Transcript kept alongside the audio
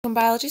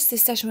Biologist,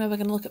 this session where we're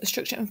going to look at the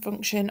structure and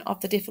function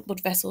of the different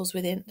blood vessels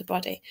within the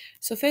body.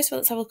 So first of all,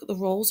 let's have a look at the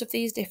roles of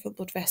these different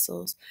blood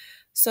vessels.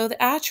 So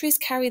the arteries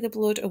carry the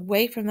blood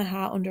away from the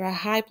heart under a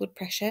high blood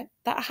pressure.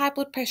 That high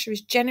blood pressure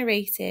is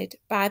generated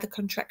by the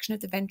contraction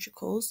of the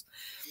ventricles,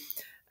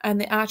 and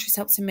the arteries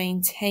help to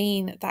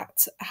maintain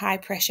that high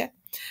pressure.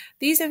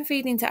 These then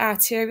feed into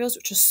arterioles,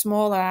 which are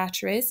smaller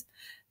arteries.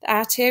 The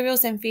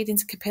arterioles then feed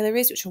into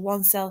capillaries, which are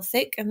 1 cell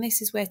thick, and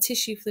this is where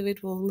tissue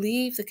fluid will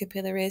leave the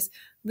capillaries,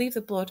 leave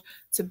the blood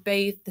to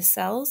bathe the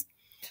cells.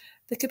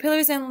 The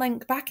capillaries then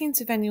link back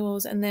into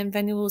venules, and then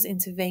venules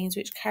into veins,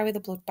 which carry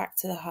the blood back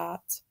to the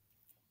heart.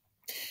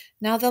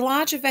 Now, the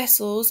larger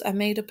vessels are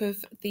made up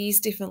of these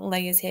different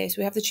layers here. So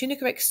we have the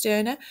tunica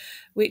externa,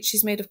 which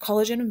is made of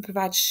collagen and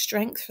provides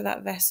strength for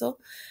that vessel.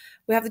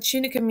 We have the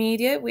tunica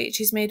media,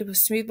 which is made up of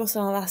smooth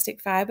muscle and elastic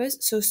fibres.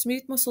 So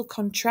smooth muscle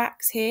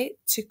contracts here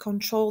to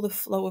control the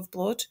flow of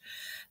blood.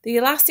 The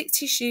elastic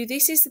tissue,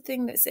 this is the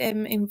thing that's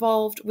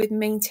involved with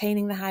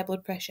maintaining the high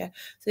blood pressure.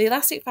 So the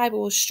elastic fibre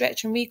will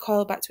stretch and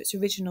recoil back to its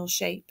original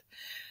shape.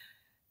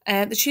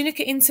 The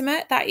tunica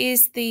intima, that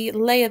is the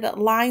layer that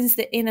lines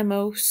the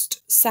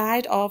innermost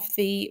side of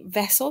the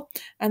vessel,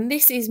 and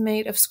this is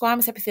made of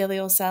squamous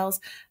epithelial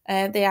cells.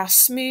 They are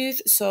smooth,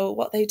 so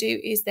what they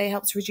do is they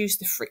help to reduce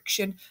the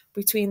friction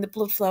between the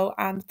blood flow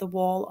and the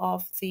wall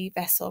of the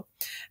vessel.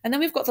 And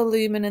then we've got the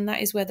lumen, and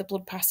that is where the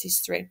blood passes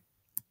through.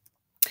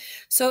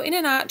 So in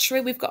an artery,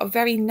 we've got a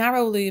very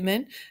narrow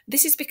lumen.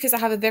 This is because I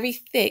have a very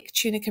thick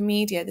tunica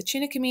media. The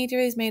tunica media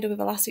is made up of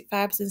elastic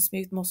fibres and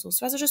smooth muscle.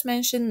 So as I just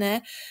mentioned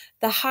there,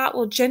 the heart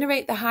will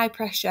generate the high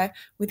pressure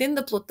within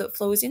the blood that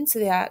flows into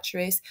the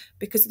arteries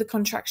because of the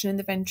contraction in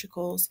the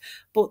ventricles.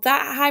 But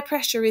that high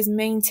pressure is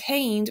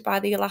maintained by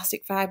the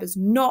elastic fibres,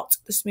 not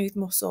the smooth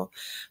muscle.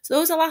 So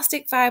those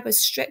elastic fibres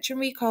stretch and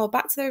recoil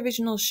back to their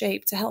original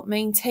shape to help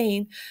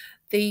maintain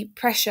the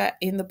pressure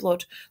in the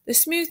blood. The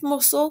smooth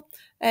muscle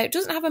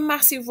doesn't have a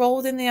massive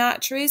role in the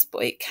arteries,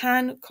 but it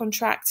can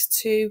contract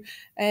to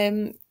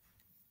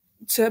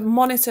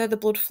monitor the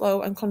blood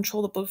flow and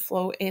control the blood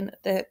flow in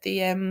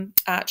the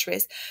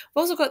arteries.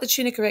 We've also got the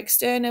tunica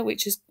externa,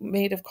 which is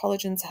made of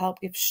collagen to help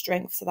give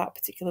strength to that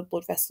particular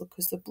blood vessel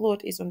because the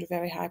blood is under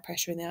very high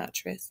pressure in the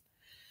arteries.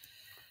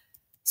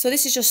 So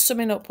this is just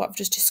summing up what I've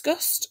just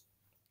discussed.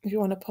 If you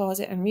want to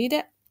pause it and read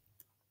it.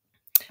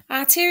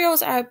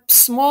 Arterioles are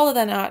smaller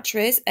than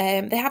arteries.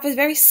 They have a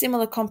very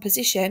similar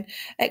composition,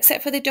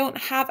 except for they don't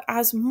have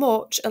as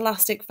much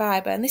elastic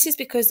fibre, and this is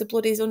because the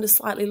blood is under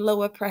slightly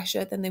lower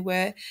pressure than it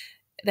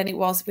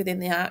was within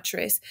the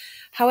arteries.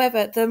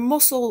 However, the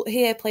muscle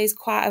here plays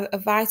quite a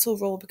vital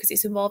role because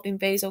it's involved in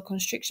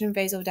vasoconstriction and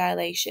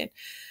vasodilation.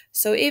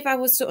 So if I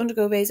was to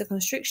undergo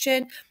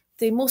vasoconstriction,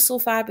 the muscle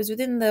fibres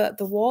within the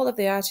wall of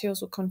the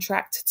arterioles will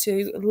contract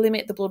to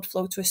limit the blood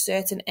flow to a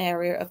certain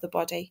area of the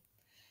body.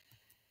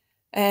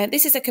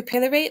 This is a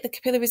capillary. The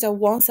capillaries are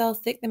 1 cell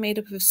thick. They're made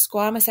up of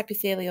squamous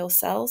epithelial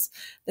cells.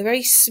 They're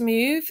very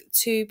smooth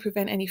to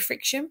prevent any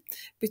friction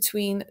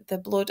between the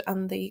blood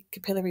and the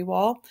capillary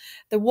wall.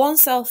 They're 1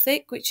 cell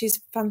thick, which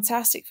is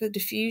fantastic for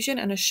diffusion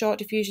and a short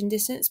diffusion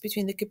distance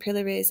between the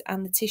capillaries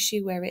and the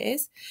tissue where it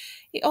is.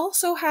 It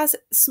also has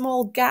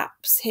small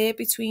gaps here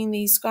between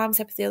these squamous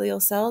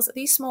epithelial cells.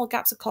 These small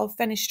gaps are called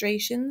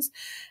fenestrations,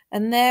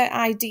 and they're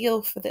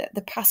ideal for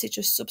the passage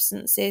of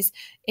substances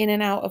in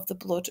and out of the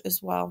blood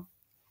as well.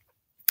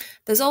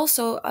 There's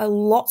also a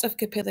lot of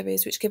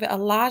capillaries, which give it a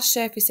large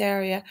surface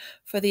area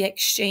for the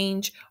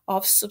exchange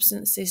of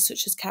substances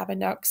such as carbon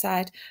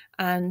dioxide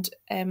and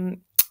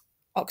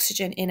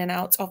oxygen in and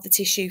out of the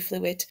tissue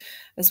fluid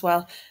as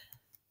well.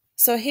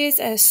 So here's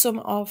a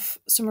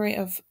summary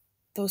of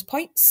those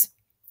points.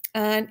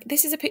 And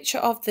this is a picture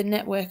of the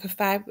network of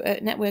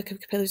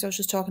capillaries I was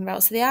just talking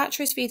about. So the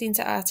arteries feed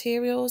into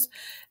arterioles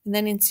and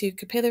then into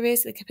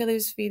capillaries. The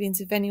capillaries feed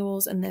into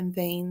venules and then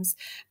veins.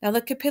 Now the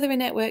capillary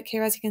network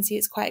here, as you can see,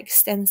 it's quite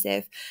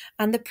extensive,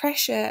 and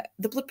the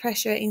blood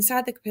pressure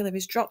inside the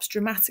capillaries drops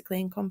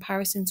dramatically in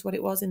comparison to what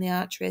it was in the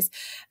arteries.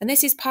 And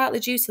this is partly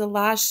due to the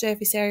large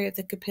surface area of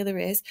the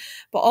capillaries,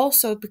 but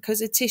also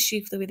because of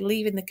tissue fluid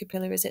leaving the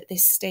capillaries at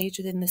this stage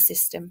within the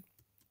system.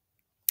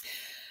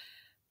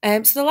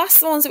 So the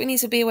last ones that we need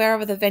to be aware of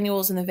are the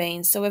venules and the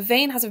veins. So a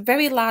vein has a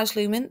very large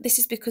lumen. This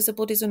is because the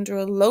blood is under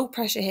a low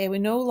pressure here. We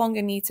no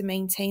longer need to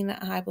maintain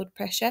that high blood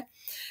pressure.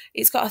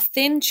 It's got a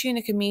thin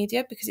tunica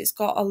media because it's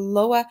got a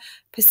lower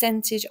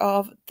percentage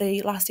of the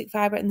elastic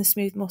fibre and the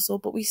smooth muscle,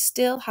 but we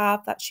still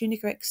have that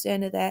tunica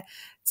externa there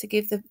to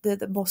give the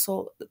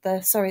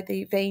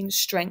vein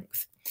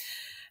strength.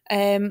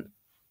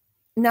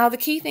 Now, the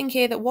key thing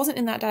here that wasn't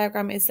in that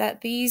diagram is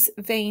that these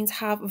veins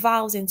have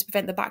valves in to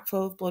prevent the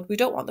backflow of blood. We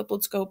don't want the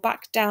blood to go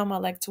back down my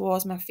leg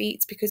towards my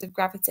feet because of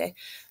gravity.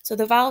 So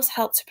the valves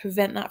help to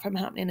prevent that from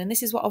happening. And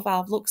this is what a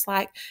valve looks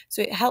like.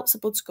 So it helps the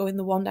blood to go in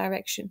the one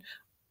direction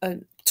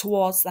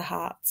towards the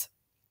heart.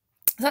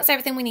 So that's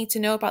everything we need to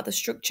know about the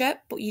structure,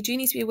 but you do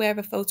need to be aware of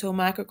a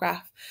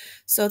photomicrograph.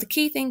 So the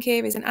key thing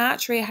here is an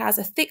artery has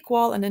a thick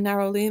wall and a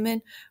narrow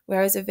lumen,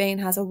 whereas a vein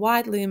has a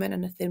wide lumen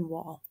and a thin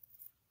wall.